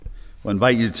I'll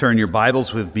invite you to turn your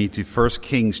Bibles with me to 1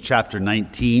 Kings chapter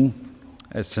 19,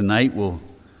 as tonight we'll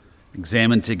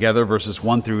examine together verses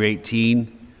 1 through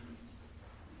 18.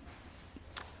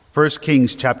 1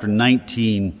 Kings chapter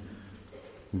 19,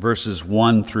 verses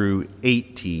 1 through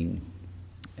 18.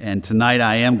 And tonight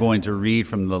I am going to read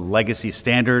from the Legacy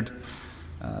Standard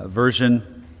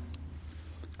version.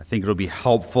 I think it'll be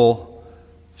helpful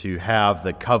to have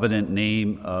the covenant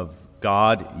name of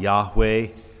God, Yahweh,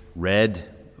 read.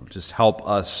 Just help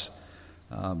us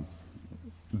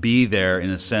be there, in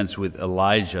a sense, with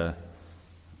Elijah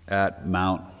at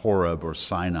Mount Horeb or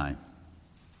Sinai.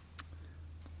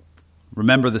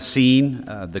 Remember the scene.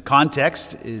 The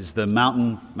context is the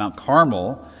Mount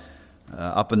Carmel,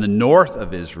 up in the north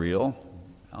of Israel,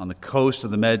 on the coast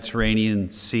of the Mediterranean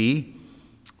Sea,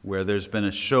 where there's been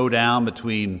a showdown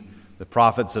between the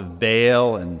prophets of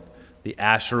Baal and the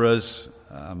Asherahs,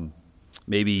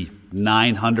 maybe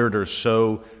 900 or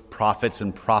so prophets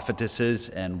and prophetesses,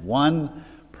 and one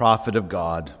prophet of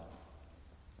God.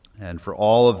 And for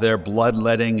all of their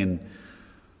bloodletting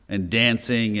and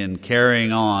dancing and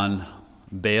carrying on,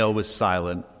 Baal was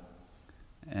silent.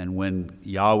 And when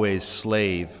Yahweh's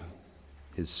slave,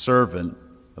 his servant,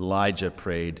 Elijah,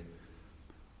 prayed,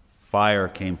 fire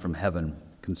came from heaven,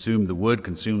 consumed the wood,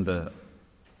 consumed the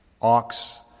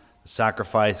ox, the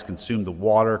sacrifice, consumed the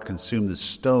water, consumed the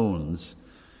stones.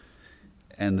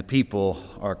 And the people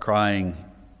are crying,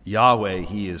 Yahweh,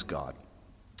 he is God.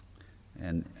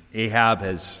 And Ahab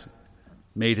has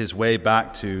made his way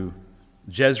back to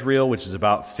Jezreel, which is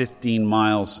about 15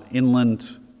 miles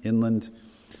inland.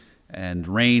 And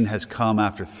rain has come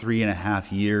after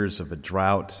 3.5 years of a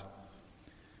drought.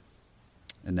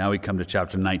 And now we come to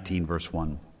chapter 19, verse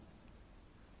 1.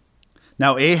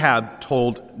 Now Ahab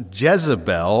told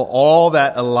Jezebel all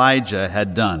that Elijah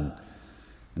had done,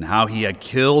 and how he had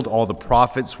killed all the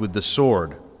prophets with the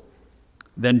sword.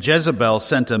 Then Jezebel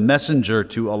sent a messenger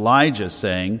to Elijah,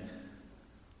 saying,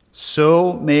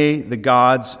 So may the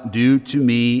gods do to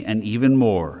me and even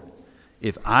more,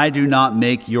 if I do not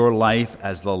make your life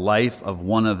as the life of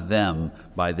one of them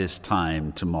by this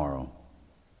time tomorrow.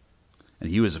 And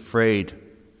he was afraid,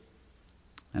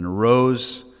 and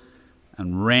arose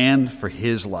and ran for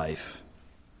his life,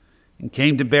 and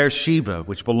came to Beersheba,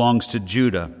 which belongs to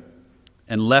Judah,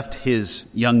 and left his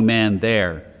young man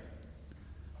there.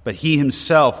 But he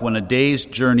himself went a day's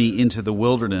journey into the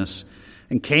wilderness,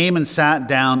 and came and sat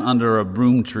down under a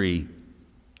broom tree.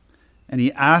 And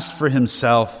he asked for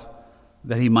himself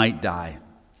that he might die,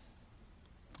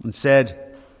 and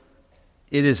said,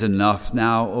 It is enough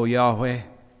now, O Yahweh.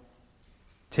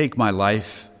 Take my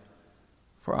life,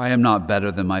 for I am not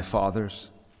better than my fathers.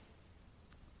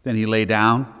 Then he lay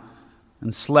down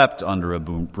and slept under a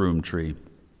broom tree.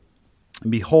 And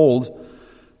behold,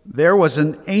 there was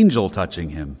an angel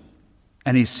touching him.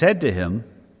 And he said to him,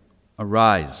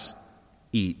 Arise,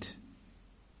 eat.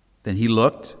 Then he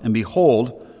looked, and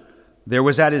behold, there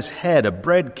was at his head a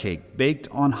bread cake baked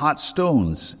on hot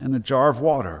stones and a jar of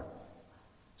water.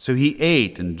 So he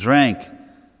ate and drank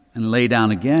and lay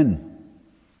down again.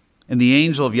 And the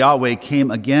angel of Yahweh came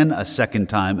again a second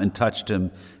time and touched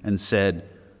him and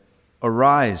said,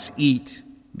 Arise, eat,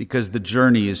 because the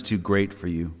journey is too great for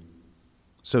you.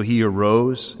 So he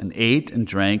arose and ate and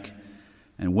drank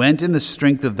and went in the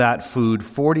strength of that food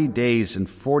 40 days and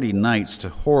 40 nights to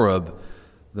Horeb,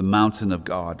 the mountain of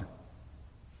God.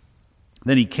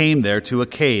 Then he came there to a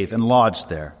cave and lodged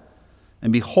there.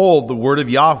 And behold, the word of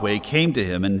Yahweh came to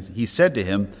him, and he said to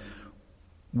him,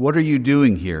 What are you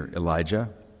doing here,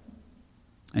 Elijah?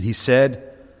 And he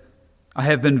said, I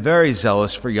have been very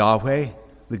zealous for Yahweh,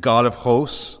 the God of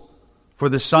hosts, for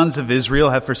the sons of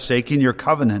Israel have forsaken your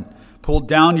covenant, pulled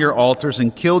down your altars,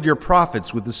 and killed your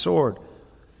prophets with the sword.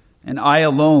 And I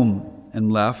alone am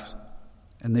left,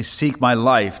 and they seek my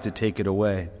life to take it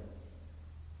away.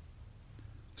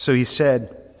 So he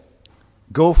said,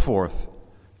 Go forth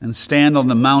and stand on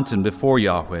the mountain before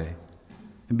Yahweh.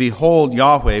 And behold,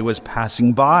 Yahweh was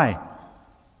passing by,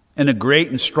 and a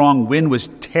great and strong wind was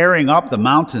tearing up the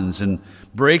mountains and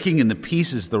breaking in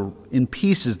pieces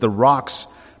the rocks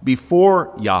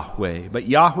before Yahweh. But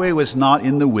Yahweh was not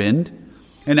in the wind,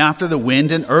 and after the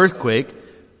wind an earthquake,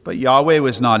 but Yahweh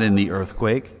was not in the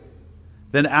earthquake.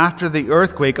 Then after the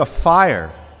earthquake a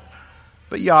fire,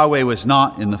 but Yahweh was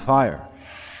not in the fire.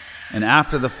 And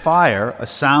after the fire a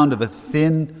sound of a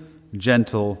thin,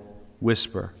 gentle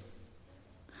whisper.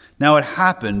 Now it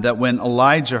happened that when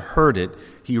Elijah heard it,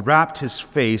 he wrapped his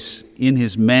face in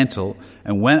his mantle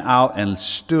and went out and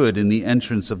stood in the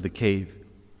entrance of the cave.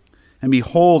 And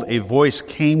behold, a voice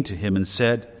came to him and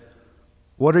said,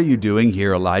 What are you doing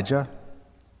here, Elijah?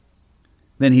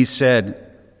 Then he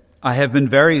said, I have been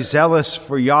very zealous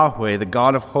for Yahweh, the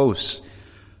God of hosts.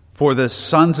 For the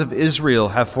sons of Israel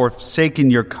have forsaken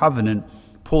your covenant,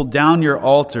 pulled down your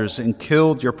altars, and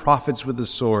killed your prophets with the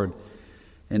sword.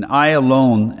 And I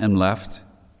alone am left,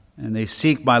 and they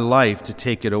seek my life to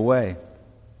take it away.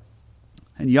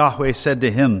 And Yahweh said to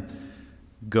him,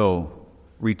 Go,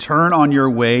 return on your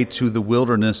way to the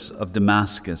wilderness of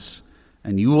Damascus,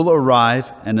 and you will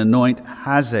arrive and anoint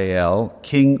Hazael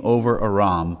king over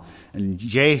Aram, and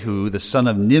Jehu the son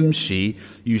of Nimshi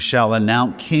you shall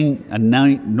anoint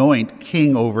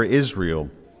king over Israel.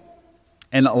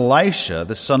 And Elisha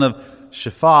the son of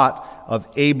Shaphat of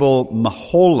Abel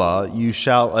Maholah you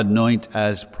shall anoint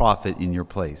as prophet in your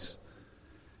place.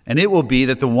 And it will be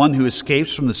that the one who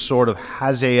escapes from the sword of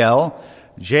Hazael,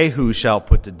 Jehu shall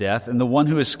put to death, and the one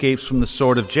who escapes from the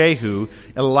sword of Jehu,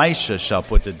 Elisha shall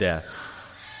put to death.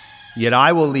 Yet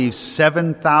I will leave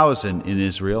 7,000 in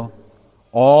Israel,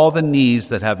 all the knees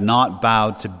that have not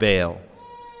bowed to Baal,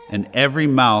 and every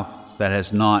mouth that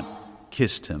has not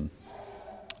kissed him.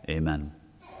 Amen.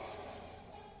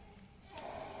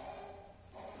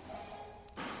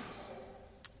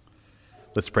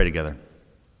 Let's pray together.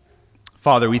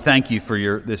 Father, we thank you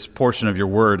for this portion of your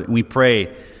word, and we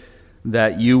pray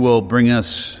that you will bring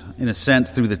us, in a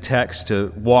sense, through the text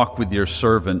to walk with your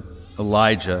servant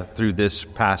Elijah through this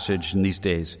passage in these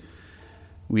days.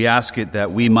 We ask it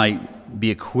that we might be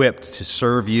equipped to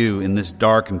serve you in this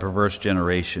dark and perverse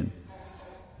generation.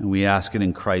 And we ask it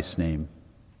in Christ's name.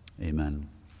 Amen.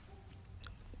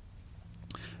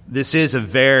 This is a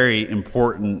very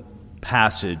important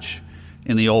passage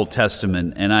in the Old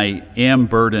Testament, and I am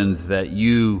burdened that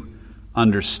you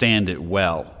understand it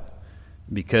well,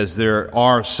 because there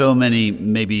are so many,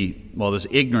 there's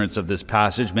ignorance of this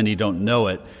passage, many don't know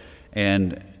it,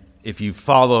 and if you've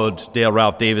followed Dale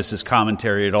Ralph Davis's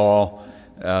commentary at all,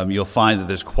 you'll find that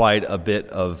there's quite a bit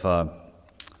of,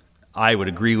 I would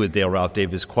agree with Dale Ralph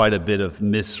Davis, quite a bit of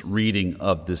misreading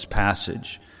of this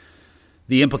passage.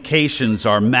 The implications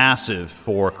are massive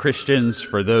for Christians,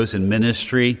 for those in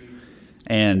ministry,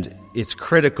 and it's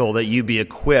critical that you be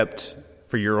equipped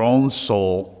for your own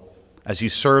soul as you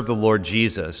serve the Lord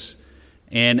Jesus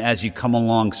and as you come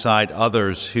alongside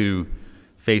others who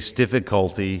face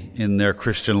difficulty in their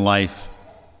Christian life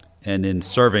and in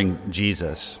serving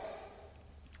Jesus.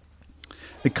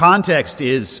 The context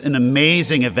is an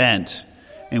amazing event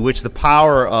in which the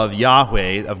power of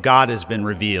Yahweh, of God, has been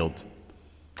revealed.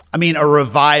 I mean, a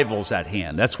revival's at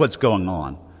hand. That's what's going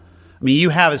on. I mean, you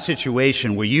have a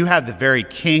situation where you have the very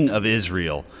king of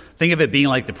Israel. Think of it being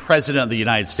like the president of the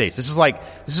United States. This is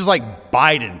like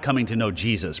Biden coming to know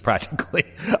Jesus, practically.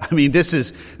 I mean, this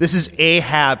is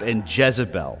Ahab and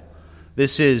Jezebel.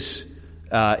 This is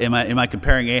am I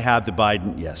comparing Ahab to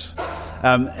Biden? Yes.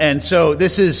 And so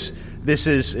this is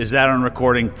that on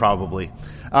recording? Probably.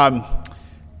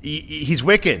 He's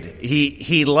wicked.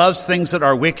 He loves things that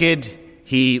are wicked.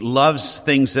 He loves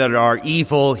things that are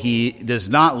evil. He does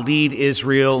not lead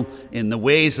Israel in the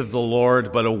ways of the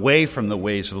Lord, but away from the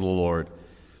ways of the Lord.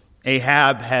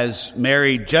 Ahab has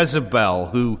married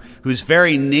Jezebel, whose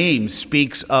very name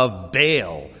speaks of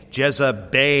Baal,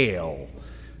 Jezebel,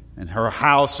 and her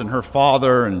house and her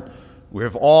father, and we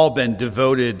have all been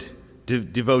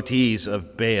devotees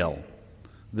of Baal,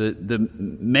 the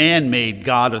man-made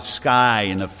god of sky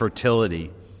and of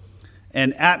fertility.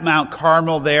 And at Mount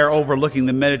Carmel there, overlooking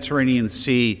the Mediterranean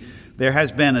Sea, there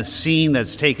has been a scene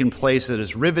that's taken place that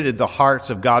has riveted the hearts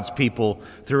of God's people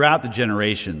throughout the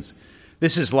generations.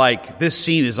 This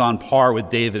scene is on par with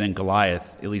David and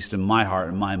Goliath, at least in my heart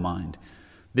and my mind.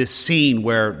 This scene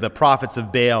where the prophets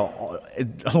of Baal,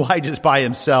 Elijah's by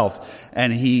himself,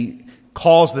 and he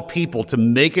calls the people to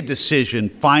make a decision,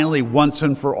 finally, once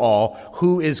and for all,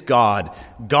 who is God?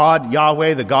 God,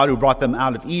 Yahweh, the God who brought them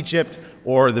out of Egypt,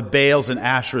 or the Baals and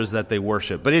Asherahs that they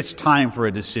worship. But it's time for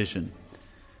a decision.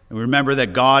 And remember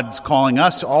that God's calling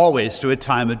us always to a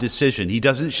time of decision. He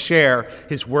doesn't share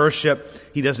his worship.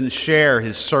 He doesn't share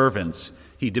his servants.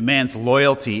 He demands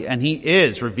loyalty, and he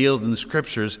is revealed in the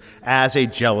Scriptures as a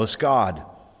jealous God.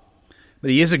 But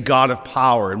he is a God of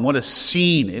power, and what a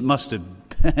scene it must have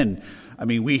been. I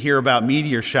mean, we hear about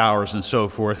meteor showers and so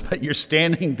forth, but you're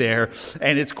standing there,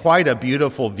 and it's quite a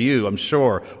beautiful view, I'm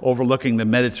sure, overlooking the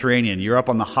Mediterranean. You're up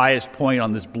on the highest point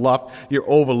on this bluff. You're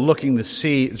overlooking the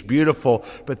sea. It's beautiful.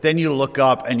 But then you look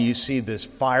up, and you see this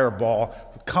fireball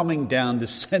coming down,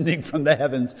 descending from the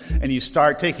heavens, and you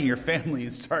start taking your family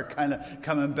and start kind of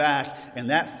coming back,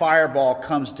 and that fireball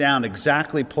comes down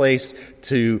exactly placed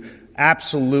to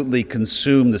absolutely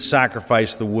consume the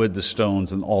sacrifice, the wood, the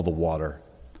stones, and all the water.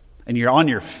 And you're on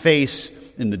your face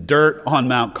in the dirt on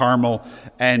Mount Carmel,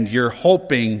 and you're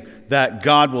hoping that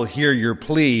God will hear your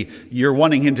plea. You're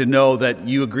wanting him to know that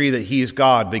you agree that he is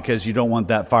God because you don't want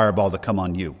that fireball to come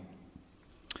on you.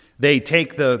 They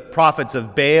take the prophets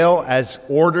of Baal as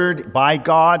ordered by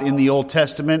God in the Old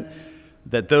Testament,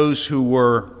 that those who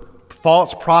were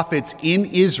false prophets in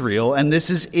Israel, and this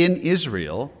is in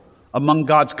Israel, among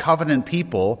God's covenant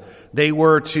people, they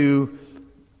were to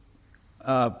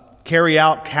carry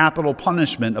out capital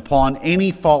punishment upon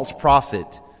any false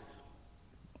prophet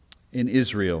in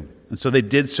Israel. And so they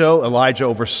did so. Elijah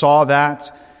oversaw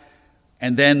that.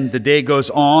 And then the day goes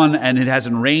on, and it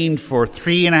hasn't rained for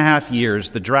 3.5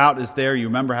 years. The drought is there. You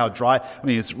remember how dry. I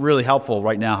mean, it's really helpful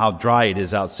right now how dry it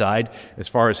is outside as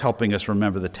far as helping us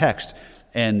remember the text.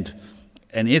 And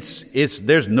it's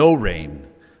there's no rain.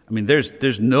 I mean,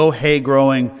 there's no hay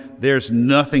growing. There's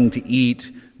nothing to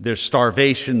eat. There's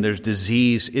starvation. There's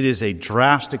disease. It is a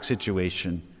drastic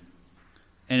situation.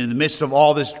 And in the midst of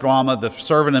all this drama, the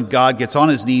servant of God gets on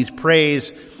his knees,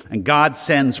 prays, and God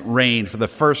sends rain for the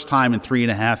first time in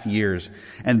 3.5 years.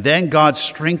 And then God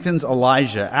strengthens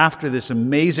Elijah after this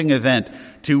amazing event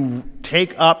to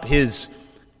take up his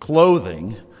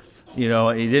clothing. You know,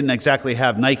 he didn't exactly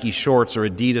have Nike shorts or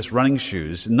Adidas running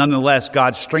shoes. Nonetheless,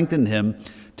 God strengthened him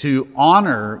to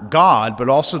honor God, but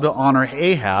also to honor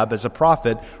Ahab as a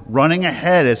prophet, running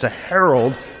ahead as a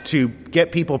herald to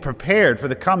get people prepared for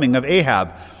the coming of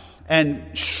Ahab.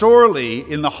 And surely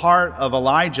in the heart of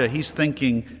Elijah, he's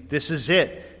thinking, this is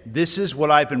it. This is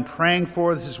what I've been praying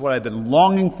for. This is what I've been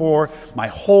longing for my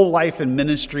whole life in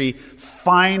ministry.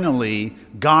 Finally,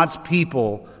 God's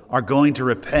people are going to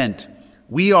repent.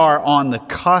 We are on the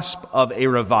cusp of a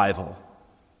revival.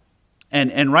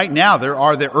 And right now, there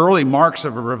are the early marks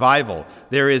of a revival.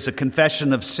 There is a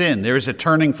confession of sin. There is a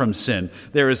turning from sin.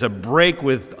 There is a break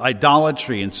with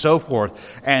idolatry and so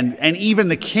forth. And even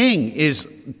the king is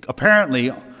apparently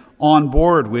on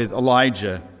board with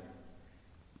Elijah.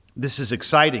 This is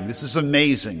exciting. This is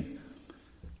amazing.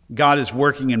 God is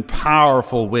working in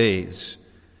powerful ways.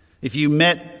 If you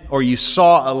met or you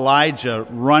saw Elijah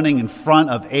running in front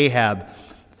of Ahab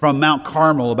from Mount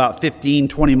Carmel, about 15,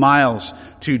 20 miles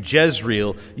to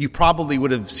Jezreel, you probably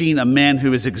would have seen a man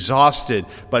who is exhausted,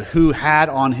 but who had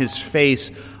on his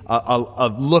face a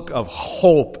look of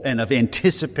hope and of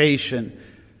anticipation,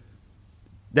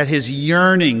 that his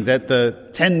yearning that the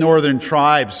 10 northern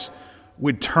tribes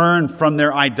would turn from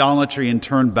their idolatry and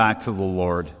turn back to the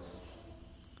Lord.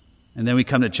 And then we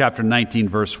come to chapter 19,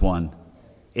 verse 1.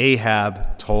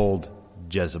 Ahab told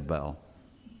Jezebel.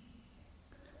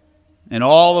 And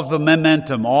all of the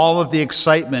momentum, all of the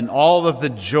excitement, all of the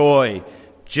joy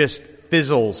just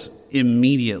fizzles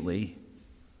immediately.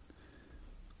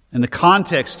 And the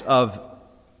context of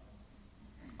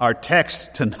our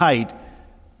text tonight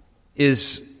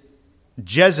is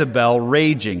Jezebel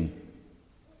raging.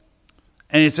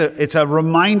 And it's a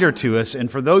reminder to us, and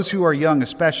for those who are young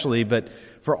especially, but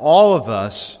for all of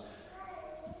us,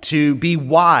 to be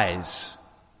wise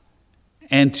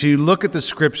and to look at the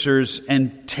Scriptures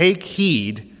and take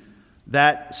heed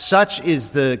that such is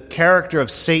the character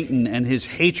of Satan and his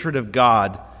hatred of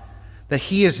God, that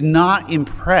he is not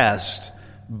impressed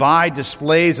by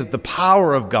displays of the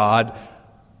power of God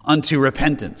unto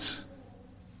repentance.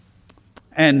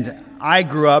 And I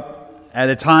grew up at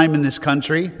a time in this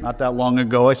country, not that long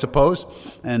ago, I suppose,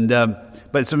 and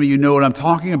but some of you know what I'm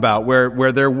talking about,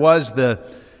 where there was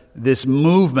this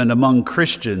movement among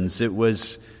Christians. It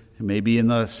was maybe in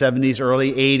the 70s,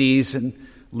 early 80s, and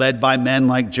led by men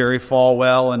like Jerry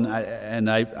Falwell, and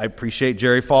I appreciate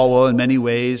Jerry Falwell in many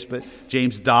ways, but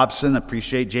James Dobson,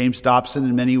 appreciate James Dobson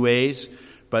in many ways.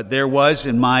 But there was,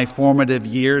 in my formative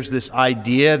years, this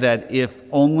idea that if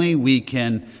only we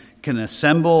can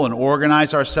assemble and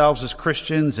organize ourselves as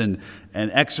Christians and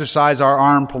exercise our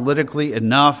arm politically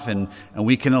enough, and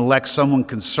we can elect someone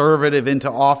conservative into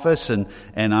office, and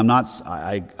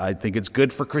I think it's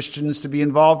good for Christians to be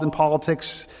involved in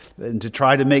politics and to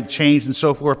try to make change and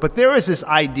so forth. But there is this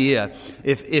idea,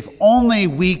 if only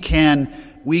we can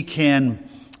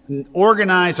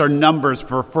organize our numbers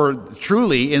for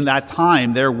truly in that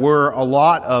time there were a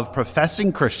lot of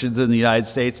professing Christians in the United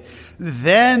States,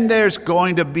 then there's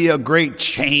going to be a great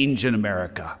change in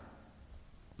America.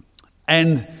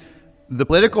 And the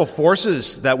political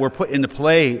forces that were put into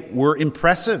play were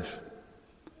impressive.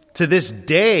 To this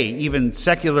day, even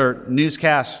secular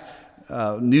newscasts,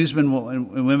 newsmen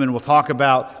and women will talk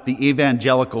about the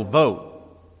evangelical vote.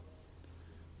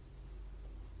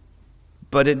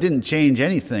 But it didn't change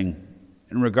anything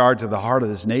in regard to the heart of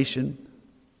this nation.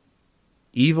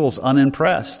 Evil's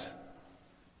unimpressed.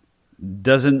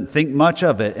 doesn't think much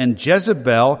of it. And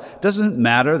Jezebel, doesn't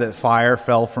matter that fire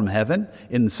fell from heaven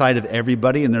in the sight of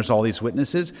everybody and there's all these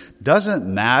witnesses. Doesn't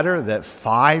matter that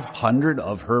 500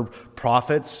 of her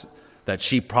prophets that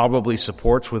she probably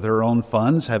supports with her own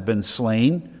funds have been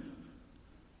slain.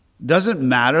 Doesn't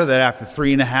matter that after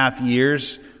 3.5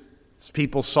 years,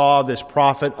 people saw this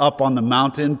prophet up on the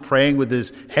mountain praying with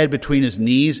his head between his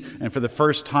knees, and for the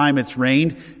first time it's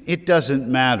rained. It doesn't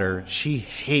matter. She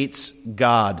hates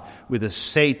God with a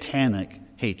satanic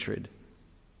hatred.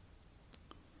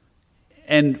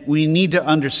 And we need to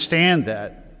understand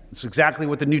that. It's exactly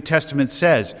what the New Testament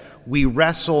says. We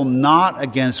wrestle not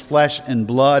against flesh and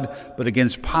blood, but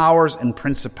against powers and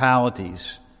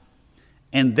principalities.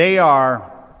 And they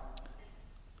are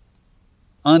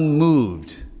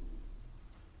unmoved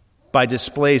by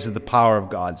displays of the power of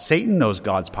God. Satan knows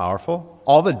God's powerful.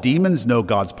 All the demons know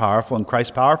God's powerful and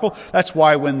Christ's powerful. That's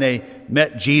why when they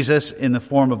met Jesus in the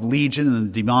form of Legion and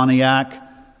the demoniac,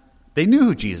 they knew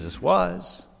who Jesus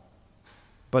was.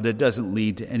 But it doesn't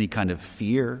lead to any kind of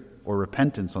fear or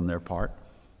repentance on their part.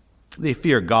 They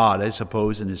fear God, I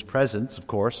suppose, in his presence, of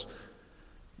course.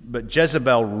 But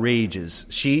Jezebel rages.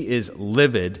 She is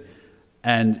livid,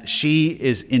 and she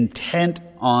is intent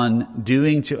on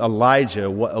doing to Elijah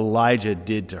what Elijah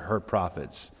did to her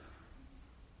prophets,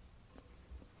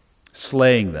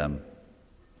 slaying them.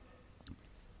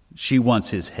 She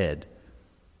wants his head.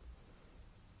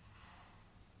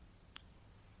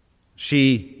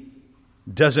 She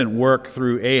doesn't work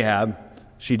through Ahab.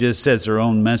 She just says her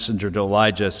own messenger to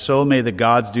Elijah, "So may the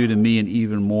gods do to me and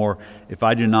even more if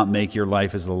I do not make your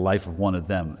life as the life of one of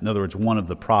them." In other words, one of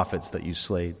the prophets that you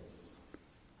slayed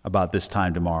about this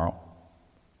time tomorrow.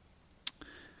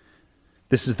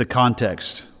 This is the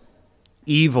context.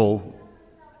 Evil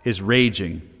is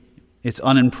raging. It's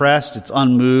unimpressed, it's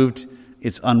unmoved,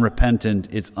 it's unrepentant,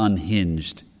 it's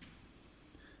unhinged.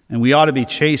 And we ought to be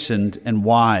chastened and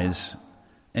wise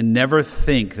and never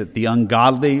think that the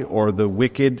ungodly or the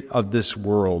wicked of this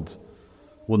world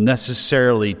will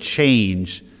necessarily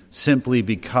change simply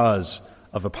because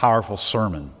of a powerful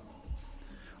sermon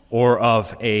or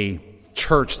of a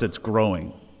church that's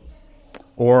growing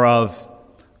or of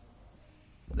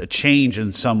a change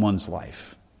in someone's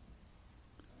life.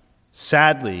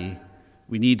 Sadly,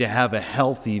 we need to have a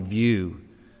healthy view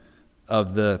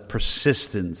of the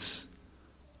persistence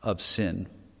of sin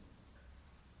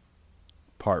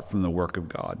apart from the work of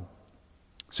God.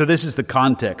 So this is the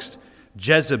context.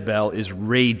 Jezebel is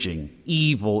raging.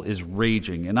 Evil is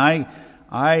raging. And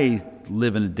I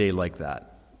live in a day like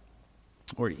that,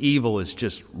 where evil is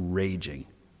just raging.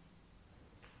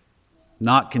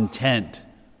 Not content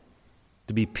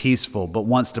to be peaceful, but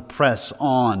wants to press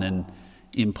on and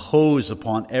impose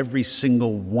upon every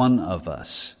single one of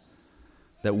us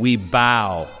that we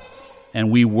bow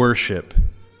and we worship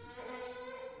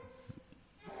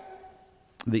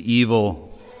the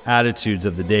evil attitudes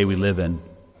of the day we live in.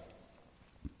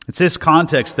 It's this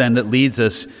context then that leads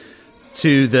us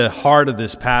to the heart of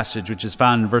this passage, which is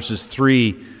found in verses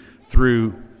 3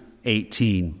 through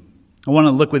 18. I want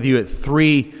to look with you at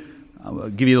 3. I'll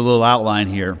give you a little outline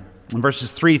here. In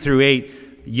verses 3 through 8,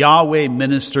 Yahweh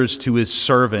ministers to his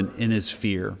servant in his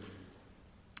fear.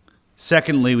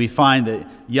 Secondly, we find that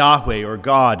Yahweh, or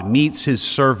God, meets his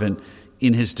servant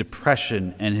in his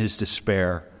depression and his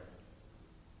despair.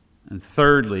 And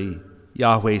thirdly,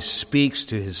 Yahweh speaks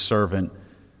to his servant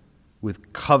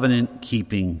with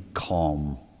covenant-keeping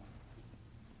calm.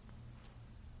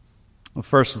 Well,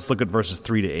 first, let's look at verses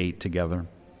 3 to 8 together.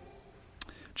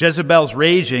 Jezebel's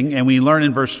raging, and we learn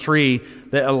in verse 3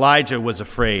 that Elijah was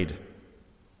afraid,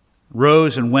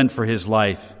 rose and went for his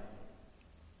life.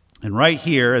 And right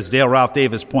here, as Dale Ralph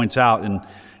Davis points out,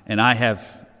 and I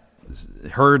have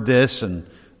heard this, and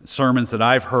sermons that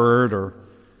I've heard, or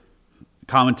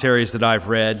commentaries that I've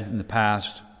read in the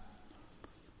past,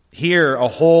 here a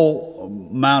whole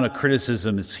amount of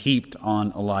criticism is heaped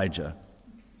on Elijah,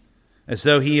 as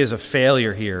though he is a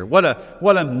failure here. What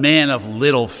a man of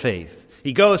little faith.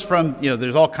 He goes from,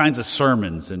 there's all kinds of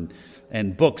sermons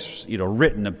and books,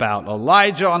 written about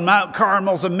Elijah on Mount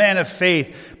Carmel's a man of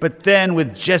faith, but then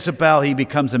with Jezebel he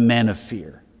becomes a man of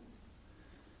fear.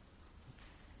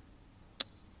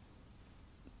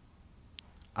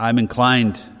 I'm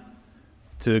inclined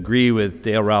to agree with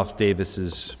Dale Ralph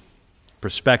Davis's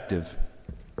perspective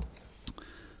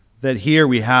that here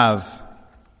we have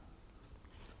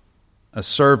a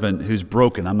servant who's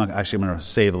broken. I'm going to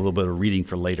save a little bit of reading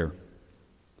for later.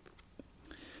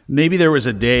 Maybe there was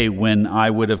a day when I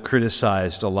would have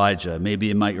criticized Elijah.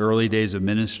 Maybe in my early days of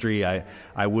ministry, I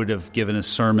would have given a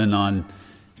sermon on,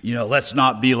 Let's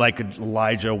not be like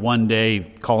Elijah, one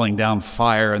day calling down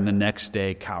fire and the next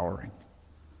day cowering.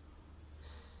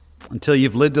 Until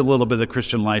you've lived a little bit of the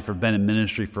Christian life or been in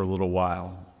ministry for a little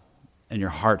while and your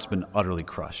heart's been utterly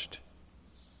crushed.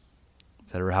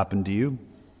 Has that ever happened to you?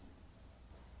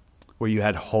 Where you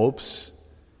had hopes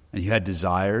and you had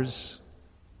desires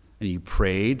and you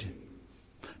prayed.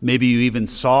 Maybe you even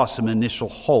saw some initial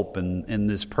hope in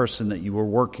this person that you were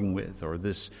working with or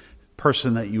this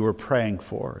person that you were praying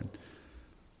for. And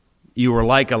you were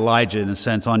like Elijah in a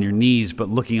sense on your knees, but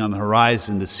looking on the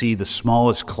horizon to see the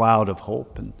smallest cloud of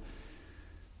hope.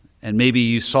 And maybe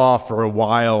you saw for a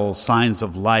while signs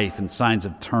of life and signs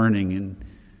of turning,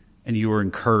 and you were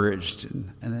encouraged,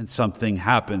 and then something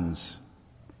happens.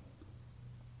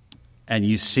 And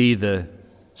you see the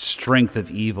strength of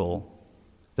evil,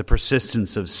 the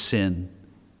persistence of sin,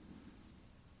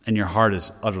 and your heart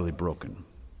is utterly broken.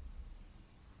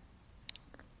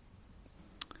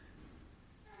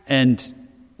 And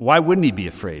why wouldn't he be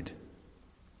afraid?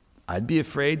 I'd be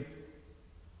afraid.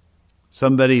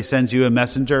 Somebody sends you a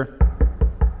messenger,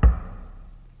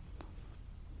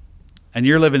 and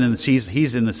you're living in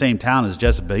he's in the same town as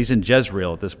Jezebel. He's in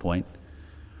Jezreel at this point.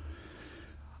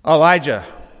 Elijah,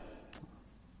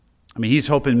 he's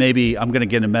hoping maybe I'm going to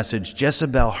get a message.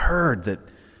 Jezebel heard that,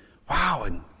 wow,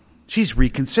 and she's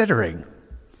reconsidering.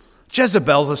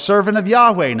 Jezebel's a servant of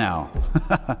Yahweh now.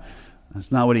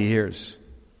 That's not what he hears.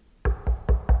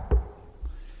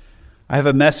 I have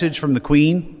a message from the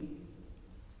queen.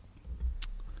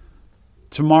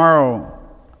 Tomorrow,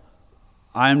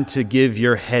 I'm to give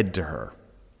your head to her.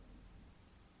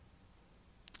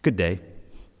 Good day.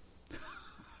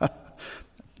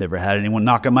 Never had anyone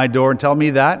knock on my door and tell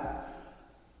me that.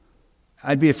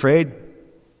 I'd be afraid.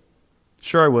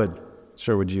 Sure I would.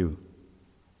 Sure would you.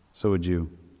 So would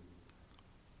you.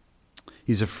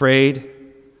 He's afraid,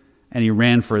 and he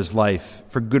ran for his life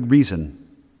for good reason.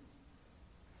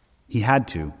 He had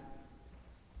to.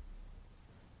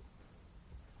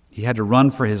 He had to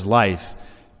run for his life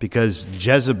because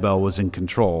Jezebel was in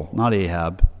control, not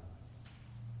Ahab.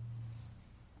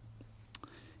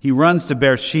 He runs to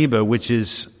Beersheba, which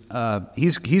is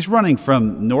he's running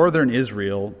from northern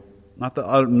Israel, not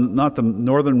the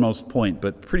northernmost point,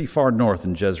 but pretty far north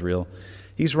in Jezreel.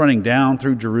 He's running down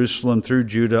through Jerusalem, through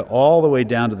Judah, all the way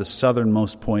down to the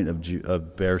southernmost point of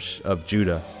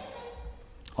Judah,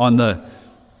 on the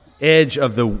edge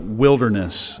of the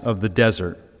wilderness of the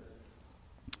desert.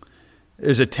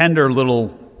 There's a tender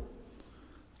little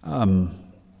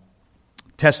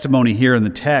testimony here in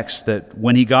the text that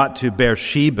when he got to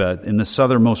Beersheba in the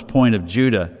southernmost point of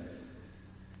Judah,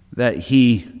 that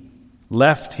he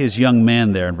left his young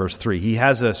man there in verse 3. He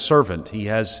has a servant.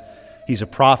 He's a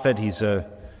prophet.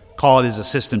 Call it his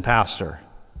assistant pastor,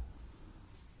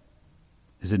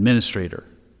 his administrator,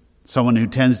 someone who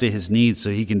tends to his needs so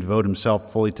he can devote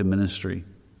himself fully to ministry.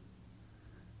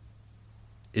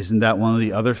 Isn't that one of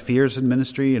the other fears in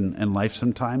ministry and life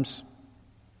sometimes?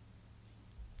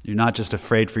 You're not just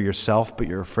afraid for yourself, but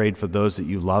you're afraid for those that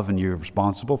you love and you're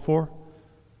responsible for.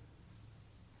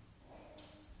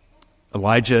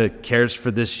 Elijah cares for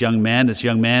this young man. This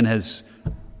young man has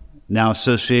now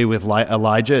associated with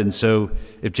Elijah, and so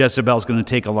if Jezebel's going to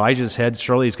take Elijah's head,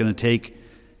 surely he's going to take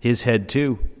his head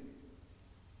too.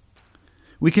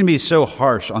 We can be so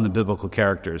harsh on the biblical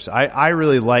characters. I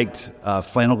really liked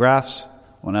flannel graphs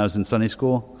when I was in Sunday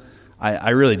school.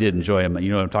 I really did enjoy them. You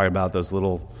know what I'm talking about, those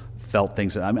little felt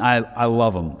things. I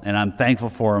love them, and I'm thankful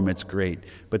for them. It's great.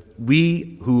 But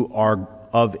we who are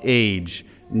of age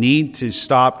need to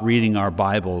stop reading our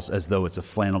Bibles as though it's a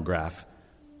flannel graph.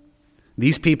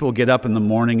 These people get up in the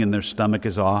morning and their stomach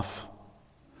is off.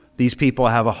 These people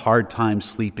have a hard time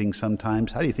sleeping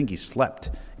sometimes. How do you think he slept?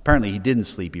 Apparently he didn't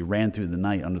sleep. He ran through the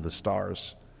night under the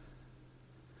stars.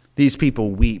 These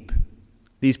people weep.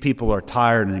 These people are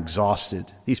tired and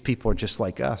exhausted. These people are just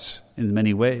like us in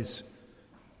many ways.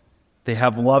 They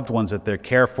have loved ones that they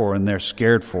care for and they're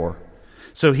scared for.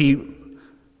 So he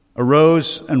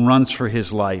arose and runs for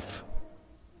his life.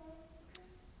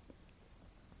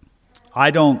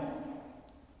 I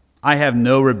have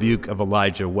no rebuke of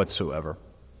Elijah whatsoever.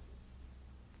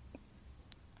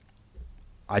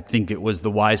 I think it was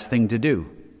the wise thing to do.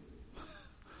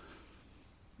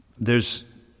 There's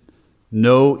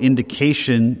no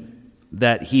indication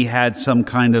that he had some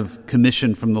kind of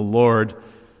commission from the Lord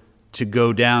to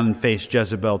go down and face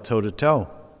Jezebel toe-to-toe.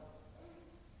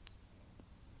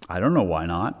 I don't know why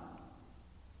not.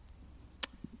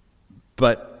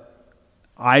 But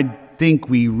I think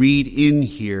we read in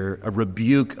here a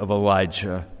rebuke of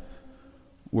Elijah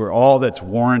where all that's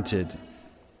warranted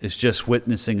is just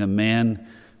witnessing a man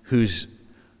who's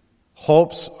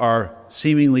hopes are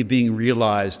seemingly being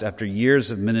realized after years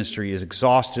of ministry, is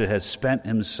exhausted, has spent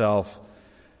himself,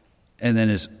 and then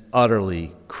is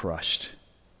utterly crushed.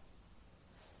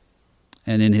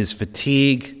 And in his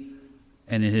fatigue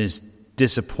and in his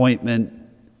disappointment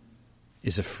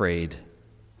is afraid.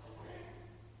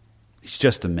 He's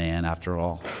just a man after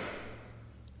all.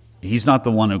 He's not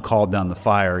the one who called down the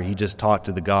fire. He just talked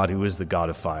to the God who is the God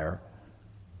of fire.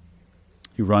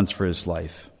 He runs for his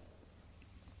life.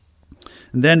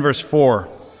 And then verse 4,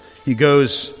 he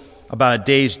goes about a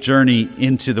day's journey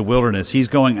into the wilderness. He's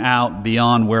going out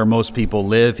beyond where most people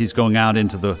live. He's going out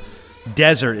into the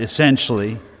desert,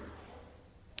 essentially.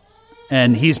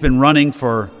 And he's been running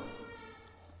for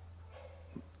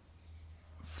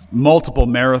multiple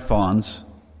marathons,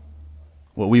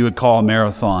 what we would call a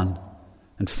marathon.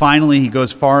 And finally, he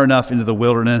goes far enough into the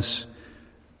wilderness,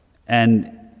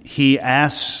 and he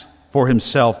asks for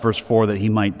himself, verse 4, that he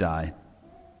might die.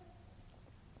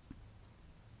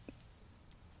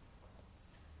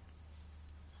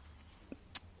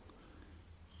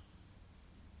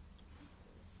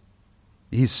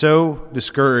 He's so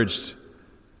discouraged,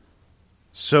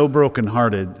 so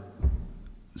brokenhearted,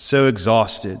 so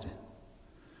exhausted,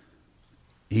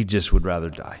 he just would rather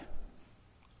die.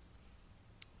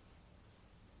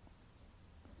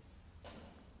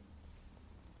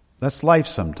 That's life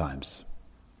sometimes.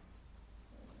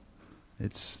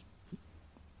 It's an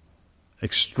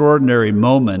extraordinary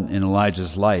moment in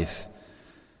Elijah's life,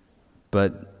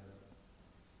 but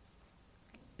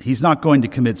he's not going to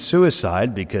commit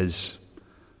suicide because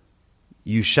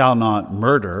 "you shall not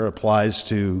murder" applies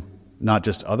to not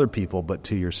just other people, but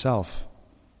to yourself.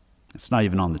 It's not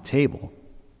even on the table.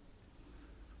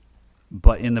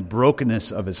 But in the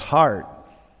brokenness of his heart,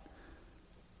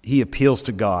 he appeals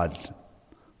to God.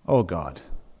 "Oh God,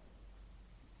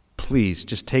 please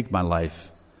just take my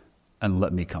life and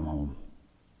let me come home."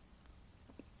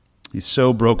 He's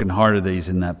so brokenhearted that he's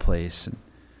in that place.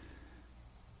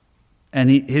 And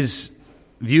his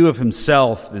view of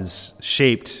himself is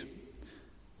shaped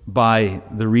by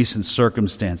the recent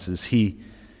circumstances. He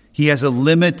has a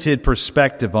limited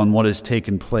perspective on what has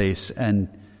taken place, and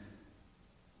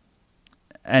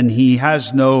he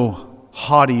has no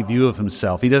haughty view of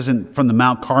himself. He doesn't, from the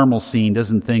Mount Carmel scene,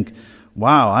 doesn't think,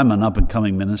 "Wow, I'm an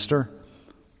up-and-coming minister."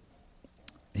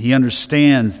 He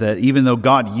understands that even though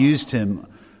God used him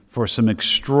for some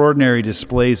extraordinary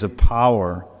displays of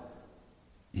power,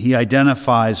 he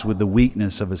identifies with the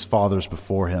weakness of his fathers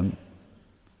before him,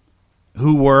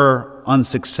 who were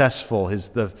unsuccessful.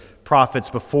 The prophets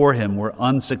before him were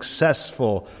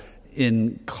unsuccessful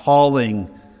in calling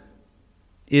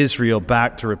Israel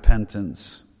back to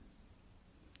repentance.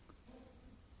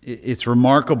 It's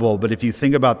remarkable, but if you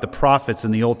think about the prophets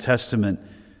in the Old Testament,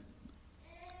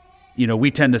 we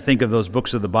tend to think of those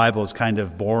books of the Bible as kind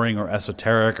of boring or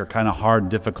esoteric or kind of hard and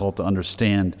difficult to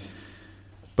understand.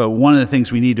 But one of the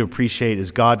things we need to appreciate is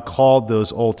God called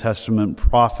those Old Testament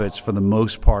prophets, for the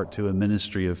most part, to a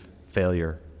ministry of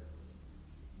failure,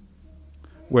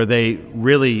 where they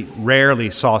really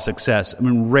rarely saw success.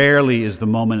 Rarely is the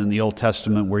moment in the Old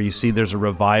Testament where you see there's a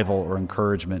revival or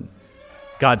encouragement.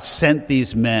 God sent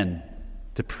these men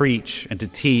to preach and to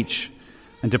teach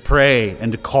and to pray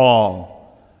and to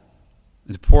call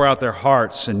and to pour out their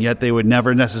hearts, and yet they would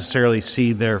never necessarily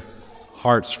see their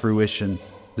heart's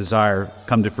desire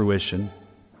come to fruition.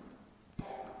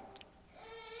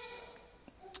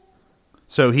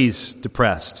 So he's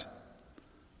depressed.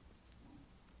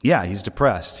 Yeah, he's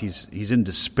depressed. He's in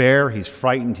despair. He's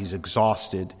frightened. He's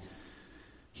exhausted.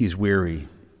 He's weary.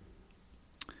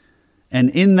 And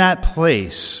in that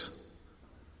place,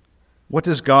 what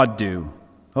does God do?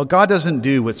 Well, God doesn't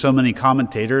do what so many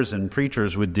commentators and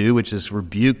preachers would do, which is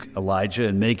rebuke Elijah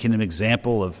and make him an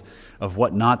example of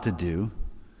what not to do.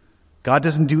 God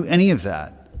doesn't do any of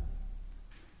that.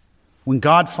 When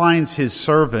God finds his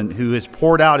servant who has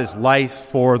poured out his life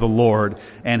for the Lord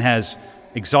and has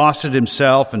exhausted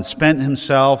himself and spent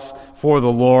himself for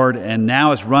the Lord and now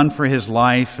has run for his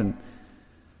life, and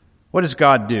what does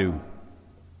God do?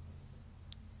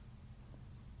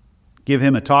 Give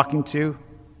him a talking to?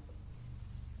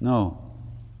 No.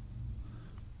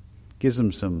 Gives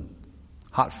him some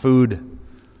hot food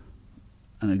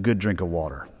and a good drink of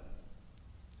water.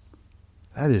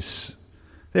 There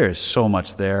is so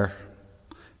much there.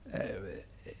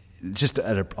 Just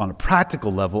on a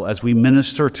practical level, as we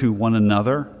minister to one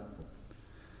another,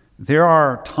 there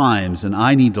are times, and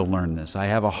I need to learn this. I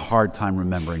have a hard time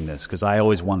remembering this because I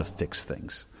always want to fix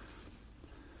things.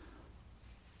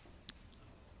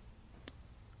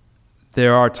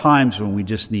 There are times when we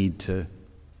just need to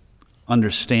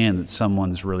understand that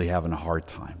someone's really having a hard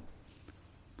time.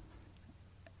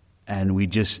 and we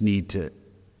just need to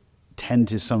tend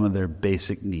to some of their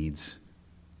basic needs,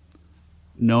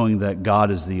 knowing that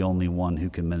God is the only one who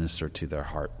can minister to their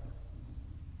heart.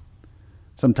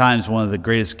 Sometimes one of the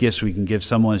greatest gifts we can give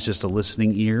someone is just a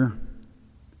listening ear.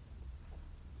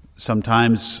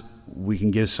 Sometimes we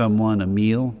can give someone a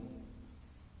meal.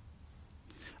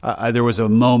 There was a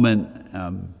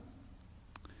moment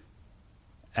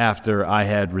after I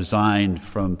had resigned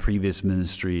from previous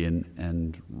ministry,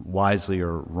 and wisely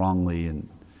or wrongly,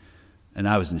 and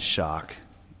I was in shock,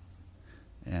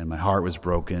 and my heart was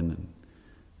broken.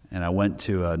 And I went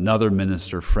to another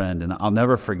minister friend, and I'll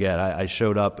never forget, I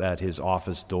showed up at his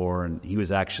office door, and he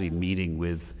was actually meeting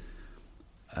with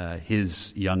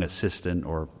his young assistant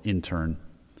or intern.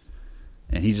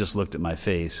 And he just looked at my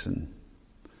face and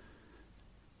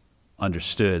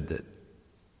understood that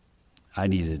I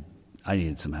needed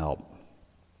some help.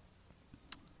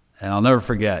 And I'll never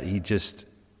forget, he just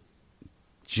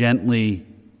gently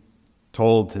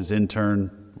told his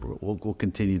intern, we'll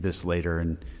continue this later,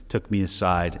 and took me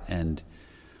aside, and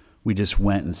we just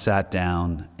went and sat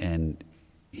down, and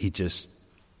he just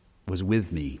was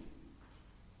with me.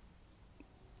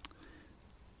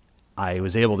 I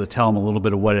was able to tell him a little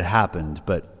bit of what had happened,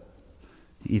 but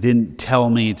he didn't tell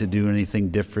me to do anything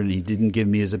different. He didn't give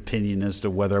me his opinion as to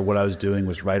whether what I was doing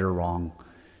was right or wrong.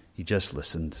 He just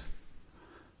listened.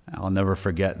 I'll never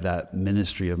forget that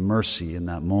ministry of mercy in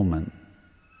that moment.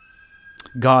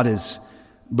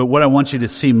 But what I want you to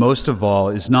see most of all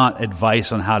is not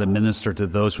advice on how to minister to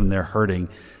those when they're hurting.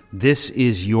 This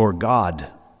is your God.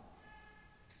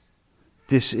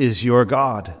 This is your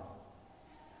God,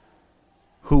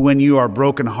 who when you are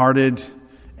brokenhearted,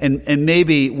 and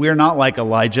maybe we're not like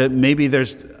Elijah, maybe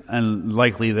there's, and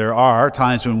likely there are,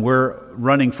 times when we're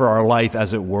running for our life,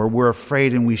 as it were, we're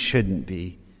afraid and we shouldn't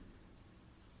be.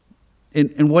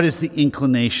 And what is the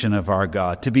inclination of our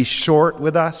God? To be short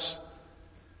with us?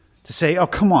 To say, oh,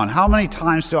 come on, how many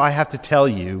times do I have to tell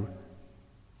you?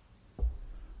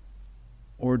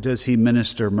 Or does he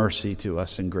minister mercy to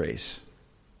us in grace?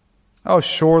 Oh,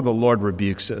 sure, the Lord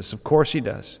rebukes us. Of course he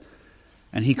does.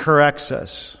 And he corrects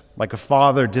us like a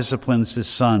father disciplines his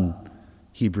son,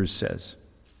 Hebrews says.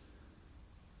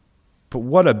 But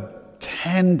what a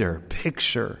tender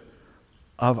picture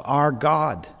of our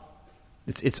God.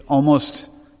 It's almost...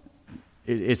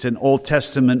 It's an Old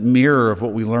Testament mirror of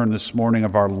what we learned this morning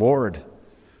of our Lord,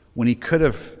 when he could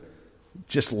have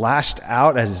just lashed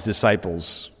out at his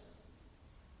disciples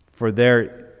for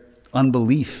their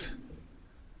unbelief,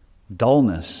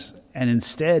 dullness, and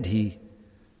instead he's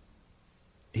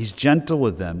gentle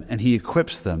with them and he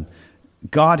equips them.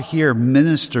 God here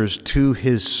ministers to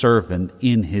his servant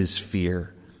in his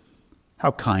fear.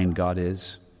 How kind God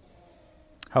is.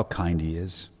 How kind he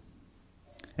is.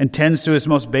 And tends to his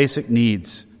most basic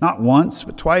needs, not once,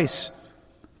 but twice.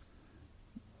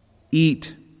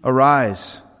 Eat,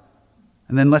 arise,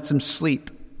 and then lets him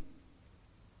sleep.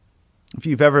 If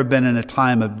you've ever been in a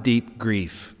time of deep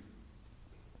grief,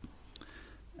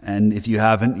 and if you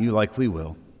haven't, you likely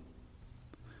will,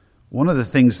 one of the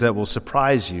things that will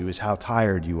surprise you is how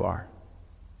tired you are.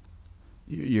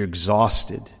 You're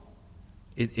exhausted.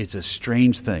 It's a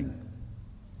strange thing.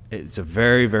 It's a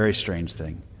very, very strange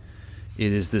thing.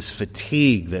 It is this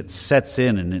fatigue that sets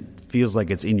in and it feels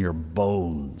like it's in your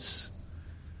bones.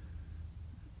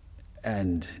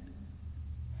 And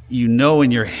you know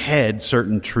in your head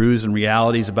certain truths and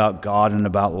realities about God and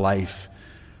about life,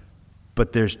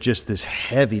 but there's just this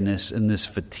heaviness and this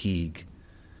fatigue.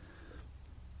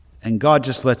 And God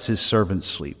just lets his servant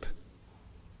sleep.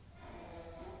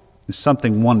 There's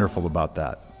something wonderful about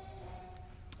that.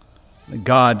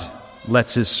 God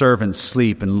lets his servant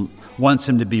sleep and wants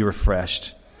him to be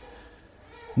refreshed.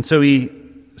 And so he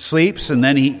sleeps, and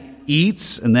then he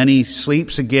eats, and then he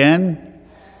sleeps again.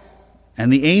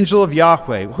 And the angel of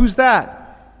Yahweh, who's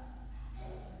that?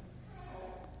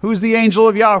 Who's the angel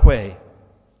of Yahweh?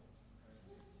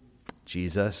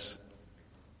 Jesus.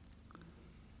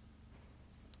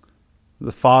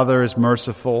 The Father is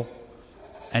merciful,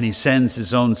 and he sends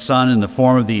his own Son in the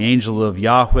form of the angel of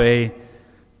Yahweh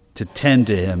to tend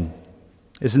to him.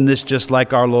 Isn't this just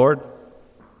like our Lord?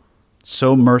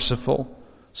 So merciful,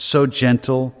 so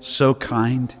gentle, so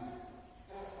kind.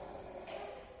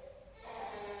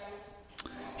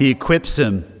 He equips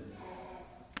him.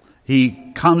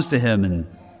 He comes to him and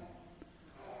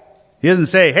he doesn't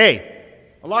say, hey,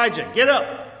 Elijah, get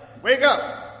up, wake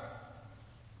up.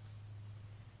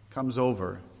 Comes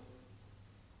over.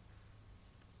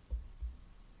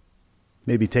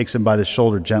 Maybe takes him by the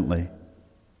shoulder gently.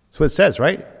 That's what it says,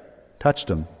 right? Touched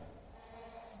him.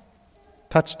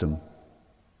 Touched him.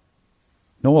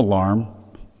 No alarm.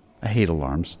 I hate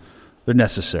alarms. They're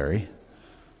necessary.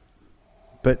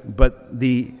 But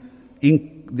the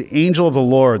angel of the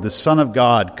Lord, the Son of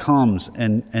God, comes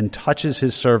and touches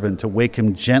his servant to wake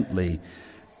him gently.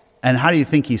 And how do you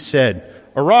think he said,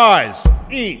 "Arise,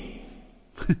 eat"?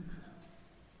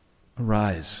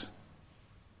 Arise,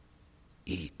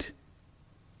 eat.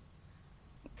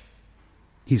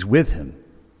 He's with him.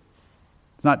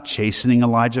 He's not chastening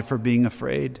Elijah for being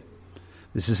afraid.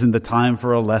 This isn't the time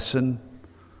for a lesson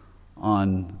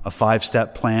on a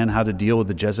 5-step plan how to deal with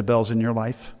the Jezebels in your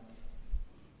life.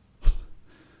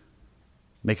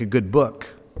 Make a good book.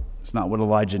 It's not what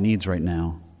Elijah needs right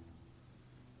now.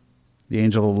 The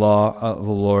angel of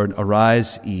the Lord,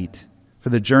 arise, eat, for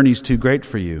the journey's too great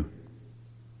for you.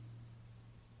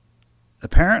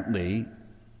 Apparently,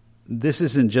 this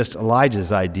isn't just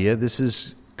Elijah's idea, this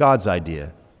is God's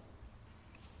idea.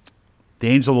 The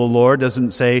angel of the Lord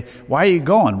doesn't say, "Why are you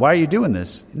going? Why are you doing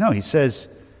this?" No, he says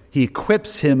he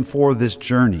equips him for this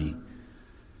journey.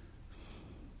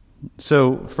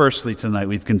 So, firstly, tonight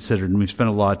we've considered, and we've spent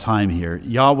a lot of time here,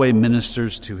 Yahweh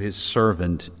ministers to his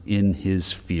servant in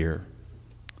his fear.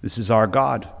 This is our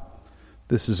God.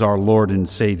 This is our Lord and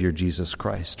Savior, Jesus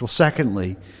Christ. Well,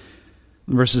 secondly,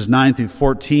 in verses 9 through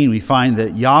 14, we find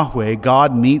that Yahweh,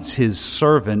 God, meets his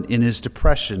servant in his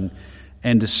depression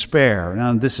and despair.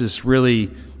 Now, this is really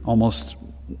almost,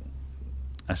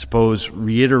 I suppose,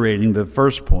 reiterating the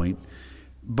first point.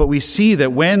 But we see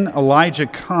that when Elijah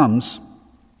comes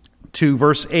to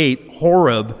verse 8,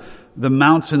 Horeb, the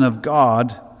mountain of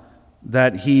God,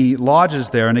 that he lodges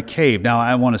there in a cave. Now,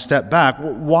 I want to step back.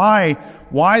 Why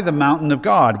the mountain of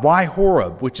God? Why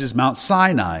Horeb, which is Mount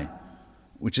Sinai,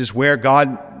 which is where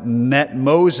God met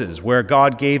Moses, where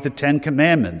God gave the 10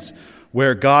 Commandments,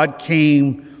 where God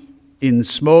came in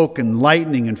smoke and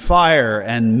lightning and fire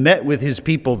and met with his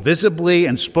people visibly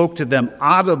and spoke to them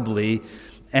audibly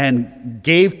and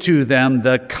gave to them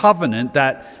the covenant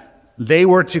that they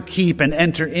were to keep and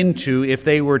enter into if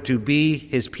they were to be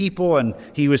his people and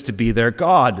he was to be their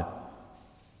God.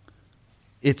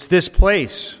 It's this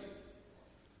place.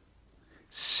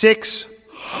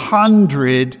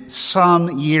 600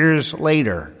 some years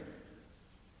later.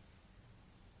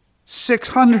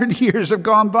 600 years have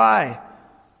gone by.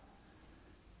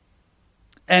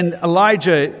 And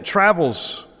Elijah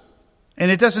travels,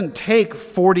 and it doesn't take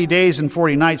 40 days and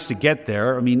 40 nights to get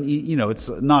there. I mean, it's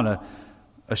not a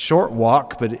short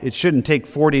walk, but it shouldn't take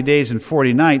 40 days and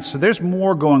 40 nights. So there's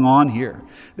more going on here.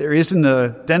 There is an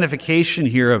identification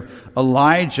here of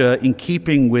Elijah in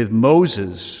keeping with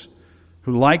Moses,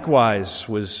 who likewise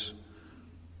was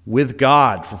with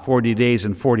God for 40 days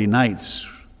and 40 nights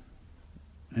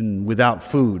and without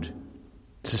food,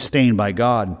 sustained by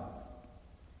God.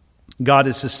 God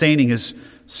is sustaining his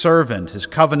servant, his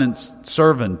covenant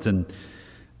servant,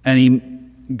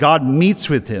 and God meets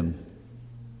with him.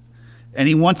 And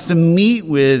he wants to meet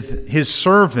with his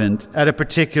servant at a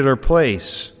particular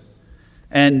place.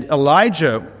 And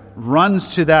Elijah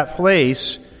runs to that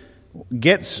place,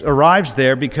 arrives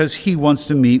there because he wants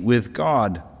to meet with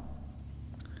God.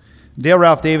 Dale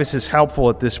Ralph Davis is helpful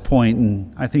at this point,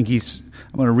 and I think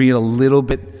I'm going to read a little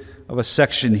bit of a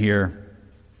section here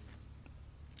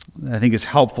that I think is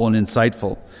helpful and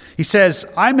insightful. He says,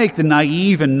 "I make the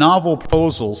naive and novel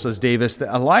proposal," says Davis,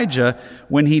 "that Elijah,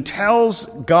 when he tells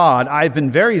God, 'I've been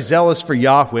very zealous for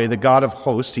Yahweh, the God of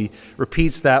hosts,'" he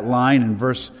repeats that line in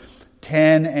verse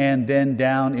 10 and then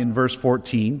down in verse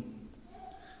 14.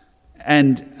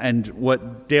 And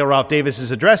what Dale Ralph Davis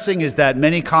is addressing is that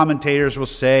many commentators will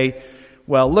say,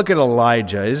 well, look at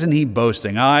Elijah. Isn't he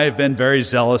boasting? "I've been very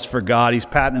zealous for God." He's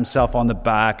patting himself on the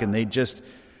back, and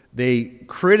they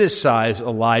criticize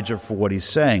Elijah for what he's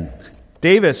saying.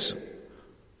 Davis,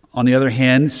 on the other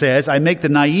hand, says, "I make the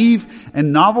naive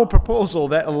and novel proposal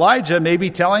that Elijah may be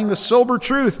telling the sober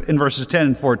truth in verses 10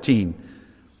 and 14.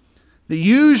 The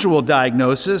usual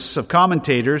diagnosis of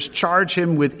commentators charge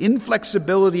him with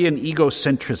inflexibility and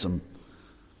egocentrism.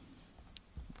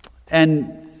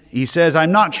 And he says,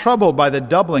 I'm not troubled by the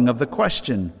doubling of the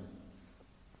question.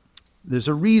 There's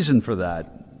a reason for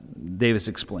that, Davis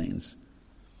explains.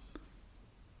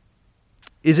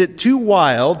 Is it too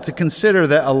wild to consider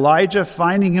that Elijah,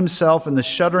 finding himself in the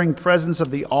shuddering presence of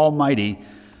the Almighty,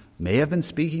 may have been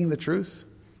speaking the truth?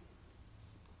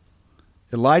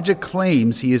 Elijah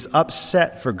claims he is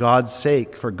upset for God's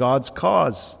sake, for God's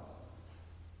cause.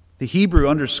 The Hebrew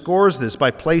underscores this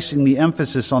by placing the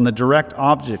emphasis on the direct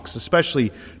objects,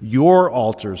 especially your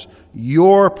altars,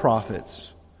 your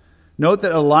prophets. Note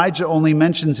that Elijah only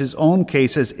mentions his own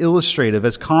case as illustrative,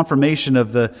 as confirmation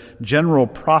of the general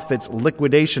prophet's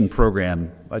liquidation program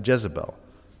by Jezebel.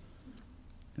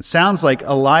 It sounds like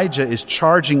Elijah is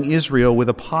charging Israel with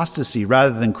apostasy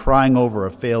rather than crying over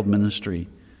a failed ministry.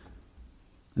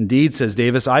 Indeed, says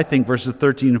Davis, I think verses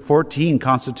 13 and 14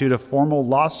 constitute a formal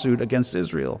lawsuit against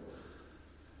Israel.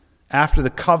 After the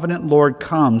covenant Lord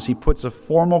comes, he puts a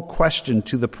formal question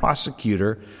to the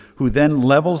prosecutor, who then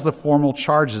levels the formal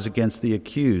charges against the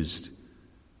accused.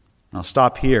 I'll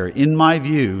stop here. In my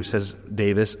view, says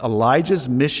Davis, Elijah's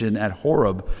mission at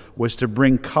Horeb was to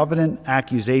bring covenant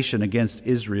accusation against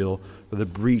Israel for the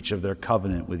breach of their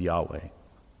covenant with Yahweh.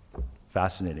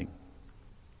 Fascinating.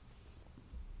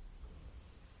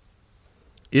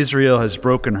 Israel has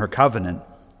broken her covenant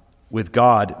with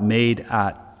God made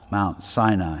at Mount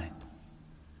Sinai.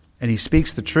 And he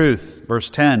speaks the truth. Verse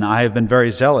 10, I have been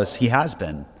very zealous. He has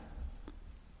been.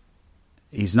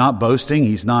 He's not boasting.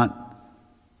 He's not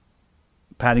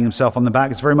patting himself on the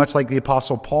back. It's very much like the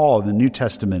Apostle Paul in the New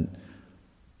Testament.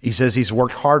 He says he's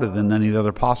worked harder than any of the other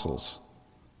apostles.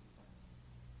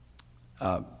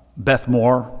 Beth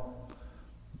Moore,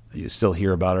 you still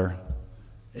hear about her,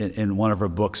 in one of her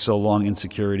books, So Long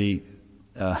Insecurity,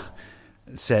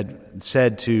 said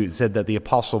that the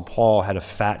Apostle Paul had a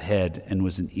fat head and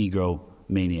was an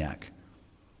egomaniac.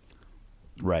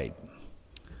 Right.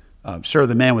 Sure,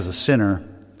 the man was a sinner,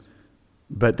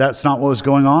 but that's not what was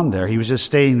going on there. He was just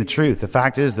stating the truth. The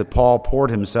fact is that Paul poured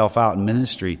himself out in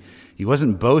ministry. He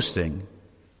wasn't boasting,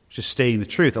 just stating the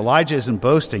truth. Elijah isn't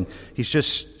boasting. He's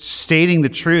just stating the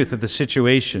truth of the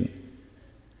situation.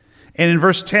 And in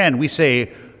verse 10, we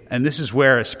say, and this is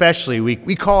where especially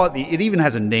we call it, it even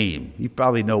has a name. You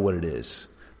probably know what it is.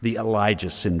 The Elijah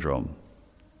syndrome.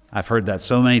 I've heard that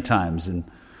so many times,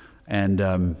 and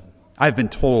I've been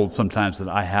told sometimes that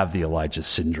I have the Elijah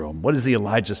syndrome. What is the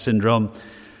Elijah syndrome?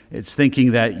 It's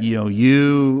thinking that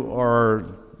you or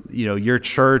your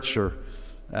church or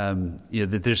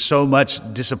that there's so much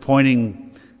disappointing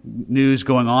news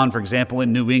going on, for example,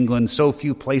 in New England, so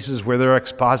few places where there are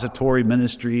expository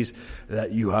ministries,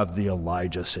 that you have the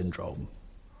Elijah syndrome.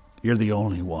 You're the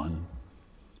only one.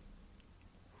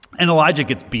 And Elijah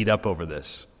gets beat up over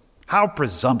this. How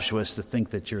presumptuous to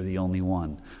think that you're the only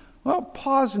one. Well,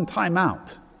 pause and time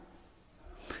out.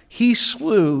 He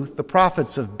slew the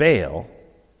prophets of Baal,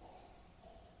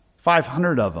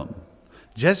 500 of them.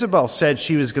 Jezebel said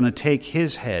she was going to take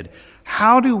his head.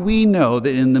 How do we know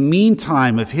that in the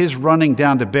meantime of his running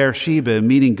down to Beersheba and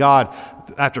meeting God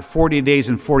after 40 days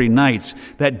and 40 nights,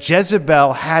 that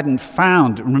Jezebel hadn't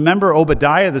found? Remember,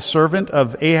 Obadiah, the servant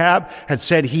of Ahab, had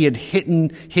said he had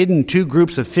hidden 2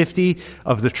 groups of 50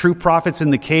 of the true prophets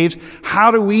in the caves.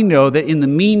 How do we know that in the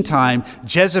meantime,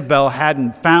 Jezebel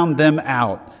hadn't found them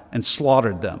out and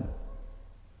slaughtered them?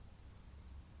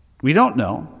 We don't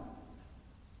know.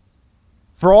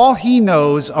 For all he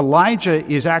knows, Elijah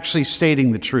is actually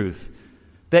stating the truth,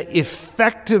 that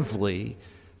effectively,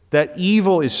 that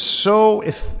evil is so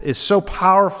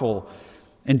powerful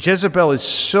and Jezebel is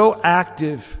so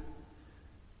active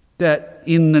that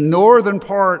in the northern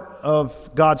part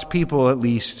of God's people, at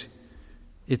least,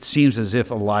 it seems as if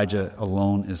Elijah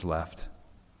alone is left.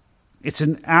 It's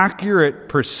an accurate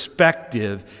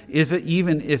perspective,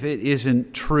 even if it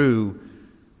isn't true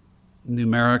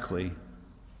numerically.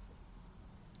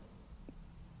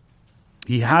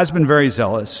 He has been very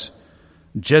zealous.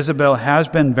 Jezebel has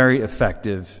been very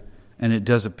effective, and it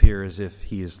does appear as if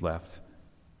he is left.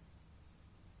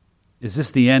 Is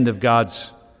this the end of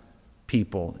God's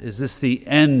people? Is this the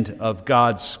end of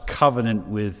God's covenant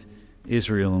with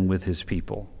Israel and with his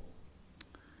people?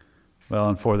 Well,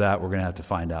 and for that, we're going to have to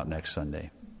find out next Sunday,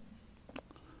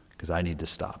 because I need to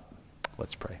stop.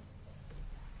 Let's pray.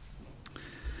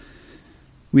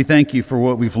 We thank you for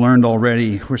what we've learned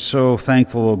already. We're so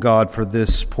thankful, O God, for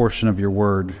this portion of your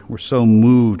word. We're so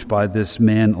moved by this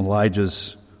man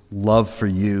Elijah's love for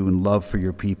you and love for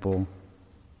your people.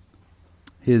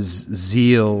 His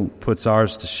zeal puts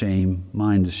ours to shame,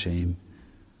 mine to shame.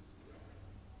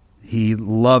 He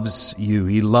loves you.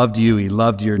 He loved you. He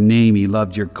loved your name. He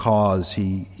loved your cause.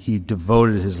 He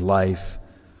devoted his life.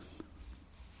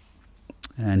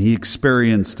 And he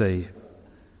experienced a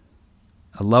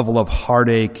level of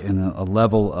heartache and a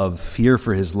level of fear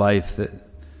for his life that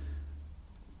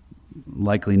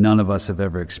likely none of us have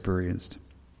ever experienced.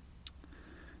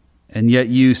 And yet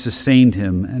you sustained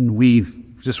him, and we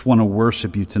just want to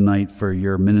worship you tonight for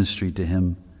your ministry to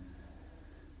him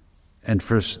and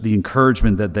for the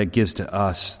encouragement that gives to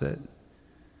us, that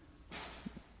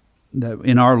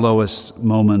in our lowest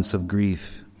moments of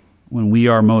grief, when we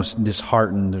are most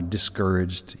disheartened or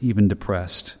discouraged, even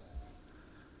depressed,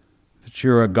 that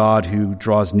you're a God who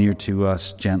draws near to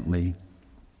us gently,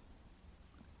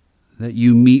 that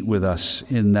you meet with us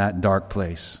in that dark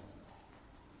place,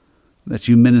 that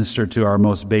you minister to our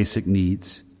most basic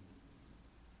needs,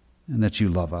 and that you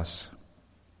love us.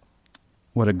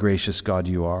 What a gracious God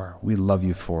you are. We love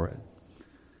you for it.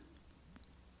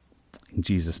 In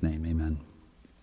Jesus' name, amen.